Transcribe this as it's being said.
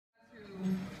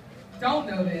don't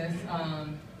know this,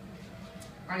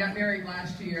 I got married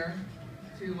last year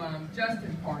to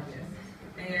Justin Fargas,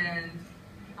 and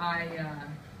I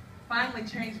finally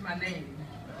changed my name.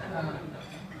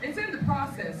 It's in the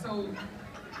process, so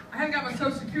I haven't got my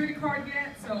Social Security card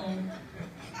yet, so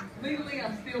legally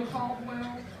I'm still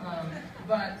Caldwell,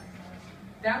 but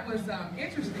that was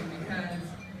interesting because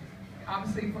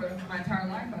obviously for my entire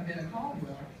life I've been a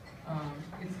Caldwell.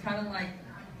 It's kind of like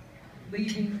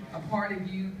leaving a part of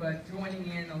you but joining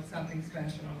in on something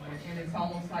special, and it's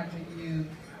almost like when you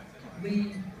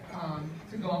leave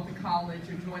to go off to college,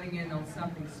 you're joining in on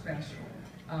something special.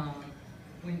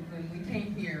 When we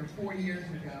came here 4 years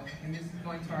ago, and this is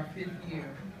going to our 5th year,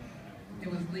 it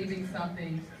was leaving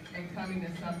something and coming to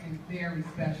something very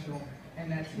special,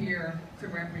 and that's here to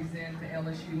represent the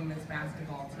LSU women's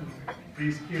basketball team.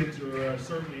 These kids are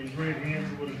certainly in great hands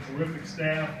with a terrific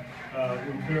staff.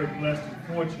 We're very blessed and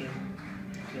fortunate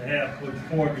to have Coach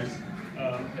Fargas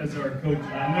as our coach.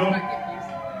 And I know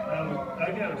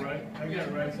I got it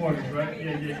right. Fargas, right?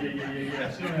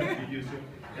 Yeah. She don't have to get used to it.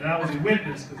 And I was a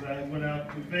witness because I went out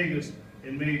to Vegas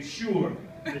and made sure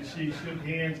that she shook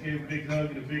hands, gave a big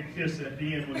hug and a big kiss at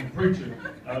the end when the preacher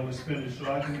was finished.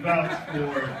 So I can vouch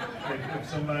for if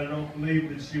somebody don't believe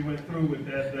that she went through with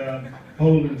that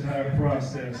whole entire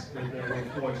process, that we're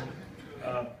fortunate.